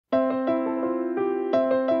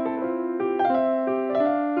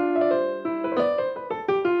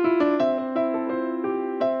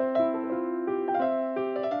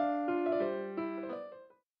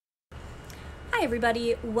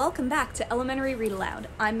everybody. Welcome back to Elementary Read-Aloud.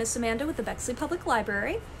 I'm Miss Amanda with the Bexley Public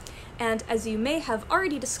Library, and as you may have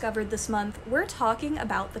already discovered this month, we're talking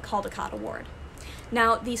about the Caldecott Award.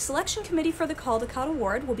 Now, the selection committee for the Caldecott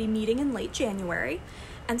Award will be meeting in late January,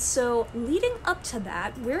 and so leading up to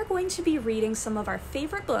that, we're going to be reading some of our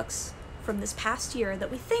favorite books from this past year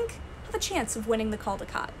that we think have a chance of winning the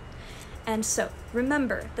Caldecott. And so,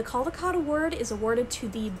 remember, the Caldecott Award is awarded to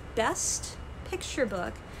the best picture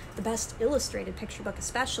book, the best illustrated picture book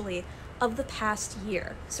especially, of the past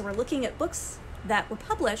year. So we're looking at books that were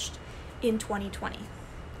published in 2020.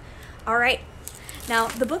 All right, now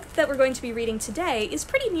the book that we're going to be reading today is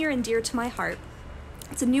pretty near and dear to my heart.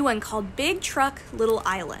 It's a new one called Big Truck, Little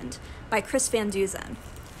Island by Chris Van Dusen.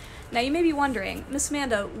 Now you may be wondering, Miss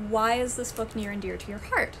Amanda, why is this book near and dear to your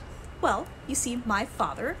heart? Well, you see, my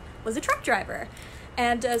father was a truck driver.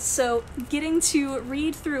 And so getting to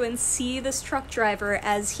read through and see this truck driver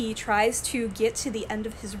as he tries to get to the end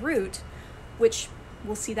of his route, which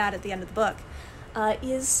we'll see that at the end of the book,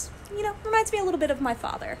 reminds me a little bit of my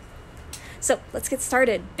father. So let's get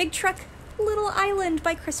started. Big Truck, Little Island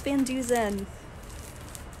by Chris Van Dusen.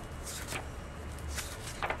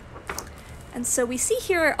 And so we see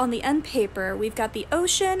here on the end paper, we've got the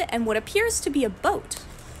ocean and what appears to be a boat.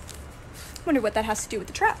 Wonder what that has to do with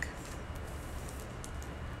the truck.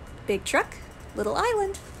 Big Truck, Little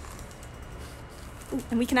Island. Ooh,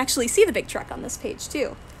 and we can actually see the big truck on this page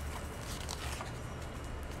too.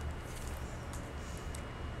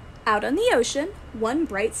 Out on the ocean, one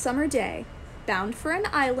bright summer day, bound for an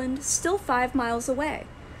island still 5 miles away.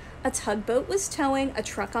 A tugboat was towing a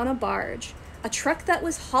truck on a barge, a truck that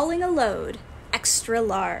was hauling a load, extra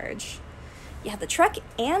large. Yeah, the truck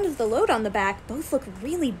and the load on the back both look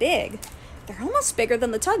really big. They're almost bigger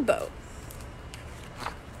than the tugboat.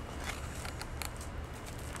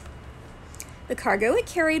 The cargo it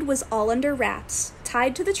carried was all under wraps,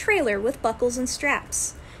 tied to the trailer with buckles and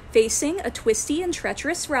straps, facing a twisty and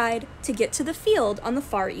treacherous ride to get to the field on the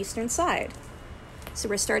far eastern side. So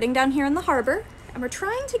we're starting down here in the harbor, and we're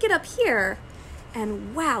trying to get up here,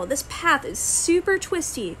 and wow, this path is super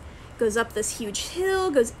twisty. Goes up this huge hill,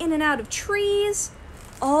 goes in and out of trees,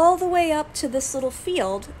 all the way up to this little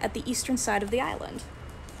field at the eastern side of the island.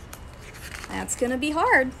 That's gonna be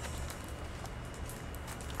hard.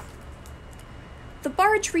 The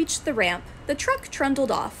barge reached the ramp, the truck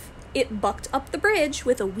trundled off. It bucked up the bridge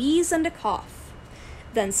with a wheeze and a cough.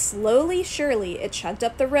 Then slowly, surely, it chugged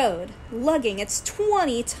up the road, lugging its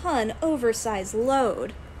 20-ton oversized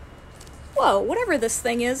load. Whoa, whatever this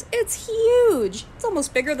thing is, it's huge! It's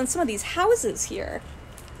almost bigger than some of these houses here.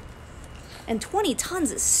 And 20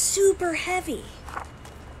 tons is super heavy.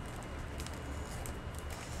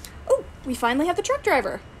 Oh, we finally have the truck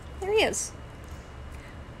driver. There he is.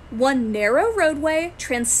 One narrow roadway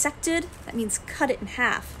transected, that means cut it in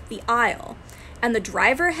half, the aisle, and the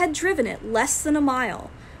driver had driven it less than a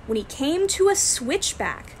mile. When he came to a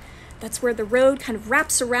switchback, that's where the road kind of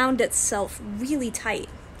wraps around itself really tight,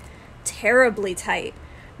 terribly tight,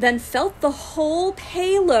 then felt the whole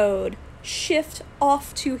payload shift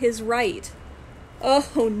off to his right.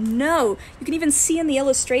 Oh no, you can even see in the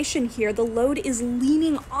illustration here, the load is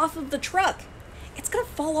leaning off of the truck. It's gonna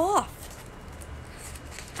fall off.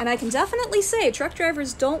 And I can definitely say truck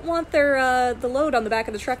drivers don't want their the load on the back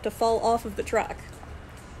of the truck to fall off of the truck.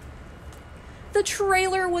 The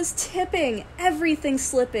trailer was tipping, everything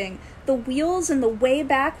slipping. The wheels in the way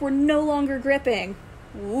back were no longer gripping.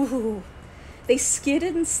 Ooh. They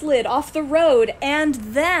skidded and slid off the road, and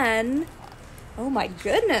then, oh my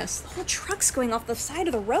goodness, the whole truck's going off the side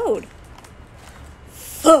of the road.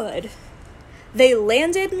 Thud! They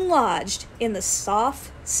landed and lodged in the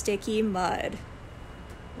soft, sticky mud.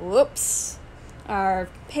 Whoops. Our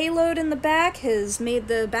payload in the back has made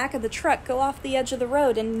the back of the truck go off the edge of the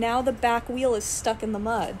road, and now the back wheel is stuck in the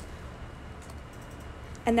mud.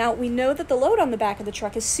 And now we know that the load on the back of the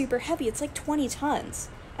truck is super heavy. It's like 20 tons.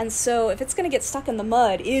 And so if it's going to get stuck in the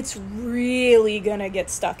mud, it's really going to get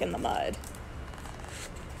stuck in the mud.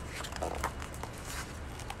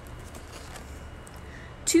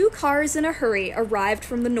 Two cars in a hurry arrived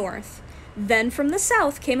from the north. Then from the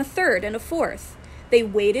south came a third and a fourth. They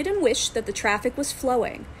waited and wished that the traffic was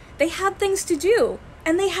flowing. They had things to do,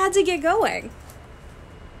 and they had to get going.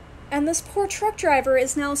 And this poor truck driver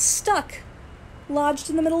is now stuck, lodged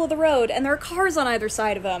in the middle of the road, and there are cars on either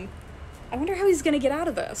side of him. I wonder how he's going to get out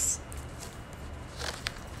of this.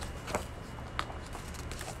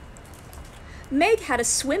 Meg had a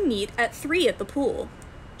swim meet at 3 at the pool.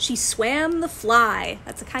 She swam the fly,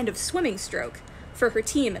 that's a kind of swimming stroke, for her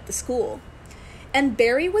team at the school. And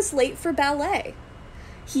Barry was late for ballet.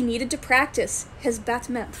 He needed to practice his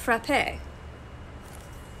battement frappé.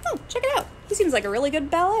 Oh, check it out. He seems like a really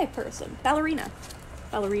good ballet person. Ballerino.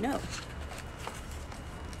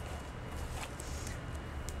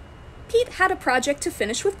 Pete had a project to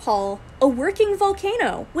finish with Paul, a working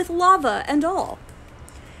volcano with lava and all.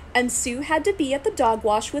 And Sue had to be at the dog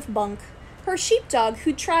wash with Bunk, her sheepdog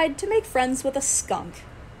who tried to make friends with a skunk.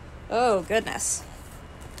 Oh, goodness.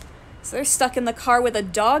 So they're stuck in the car with a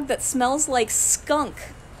dog that smells like skunk.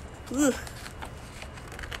 Ugh.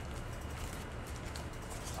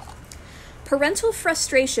 Parental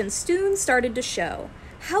frustration soon started to show.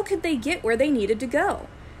 How could they get where they needed to go?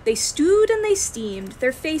 They stewed and they steamed,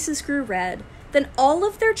 their faces grew red. Then all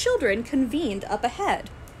of their children convened up ahead.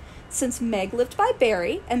 Since Meg lived by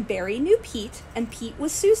Barry, and Barry knew Pete, and Pete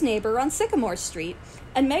was Sue's neighbor on Sycamore Street,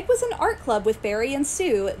 and Meg was in art club with Barry and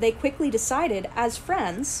Sue, they quickly decided, as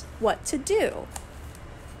friends, what to do.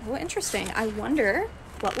 Oh, interesting. I wonder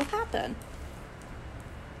what will happen.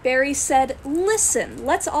 Barry said, "Listen,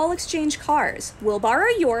 let's all exchange cars. We'll borrow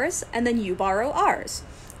yours, and then you borrow ours.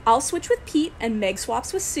 I'll switch with Pete, and Meg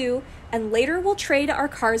swaps with Sue, and later we'll trade our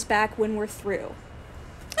cars back when we're through."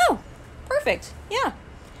 Oh, perfect. Yeah.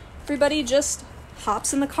 Everybody just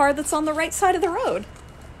hops in the car that's on the right side of the road.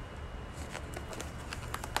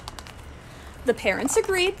 The parents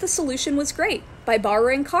agreed the solution was great. By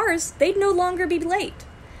borrowing cars, they'd no longer be late.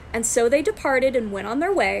 And so they departed and went on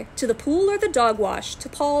their way to the pool or the dog wash, to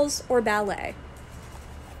Paul's or ballet.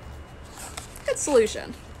 Good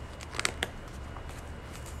solution.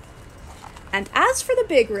 And as for the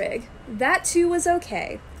big rig, that too was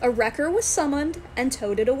okay. A wrecker was summoned and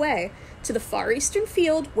towed it away to the far eastern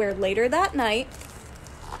field where later that night...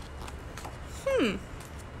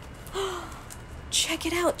 Check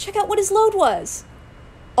it out. Check out what his load was.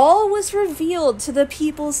 All was revealed to the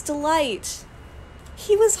people's delight.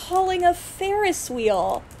 He was hauling a Ferris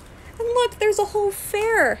wheel. And look, there's a whole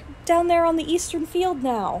fair down there on the eastern field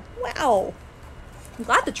now. Wow. I'm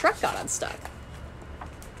glad the truck got unstuck.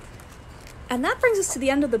 And that brings us to the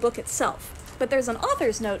end of the book itself. But there's an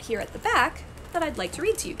author's note here at the back that I'd like to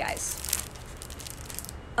read to you guys.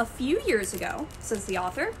 "A few years ago," says the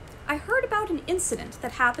author, "I heard about an incident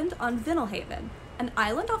that happened on Vinalhaven, an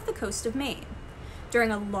island off the coast of Maine.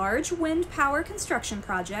 During a large wind power construction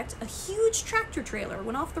project, a huge tractor trailer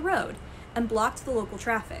went off the road and blocked the local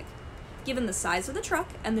traffic. Given the size of the truck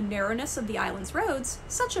and the narrowness of the island's roads,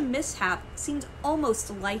 such a mishap seemed almost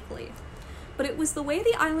likely. But it was the way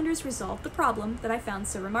the islanders resolved the problem that I found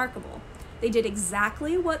so remarkable. They did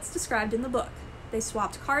exactly what's described in the book. They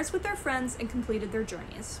swapped cars with their friends and completed their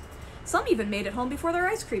journeys. Some even made it home before their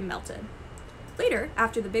ice cream melted. Later,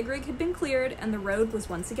 after the big rig had been cleared and the road was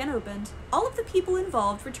once again opened, all of the people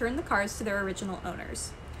involved returned the cars to their original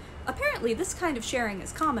owners. Apparently, this kind of sharing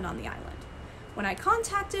is common on the island. When I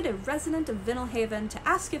contacted a resident of Vinalhaven to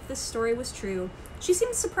ask if this story was true, she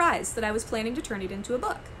seemed surprised that I was planning to turn it into a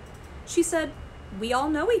book. She said, 'We all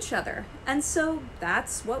know each other, and so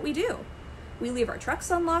that's what we do. We leave our trucks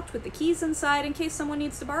unlocked with the keys inside in case someone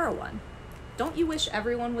needs to borrow one. Don't you wish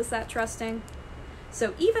everyone was that trusting?'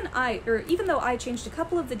 So even though I changed a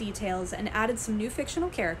couple of the details and added some new fictional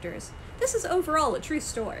characters, this is overall a true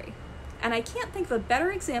story. And I can't think of a better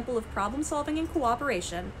example of problem solving and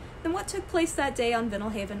cooperation than what took place that day on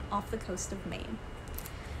Vinalhaven off the coast of Maine."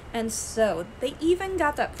 And so they even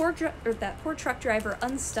got that poor truck driver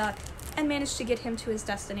unstuck and managed to get him to his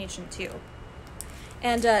destination too.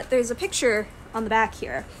 And there's a picture on the back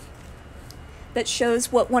here that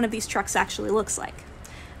shows what one of these trucks actually looks like.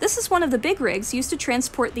 This is one of the big rigs used to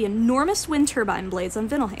transport the enormous wind turbine blades on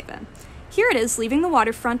Vinalhaven. Here it is leaving the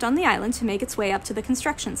waterfront on the island to make its way up to the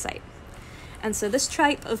construction site. And so this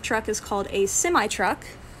type of truck is called a semi-truck,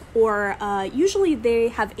 or usually they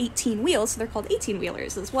have 18 wheels, so they're called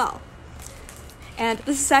 18-wheelers as well. And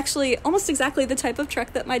this is actually almost exactly the type of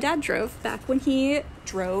truck that my dad drove back when he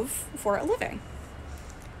drove for a living.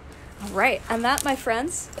 All right, and that, my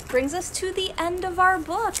friends, brings us to the end of our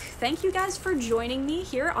book. Thank you guys for joining me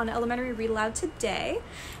here on Elementary Read Aloud today,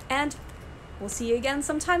 and we'll see you again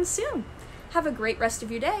sometime soon. Have a great rest of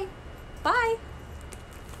your day. Bye!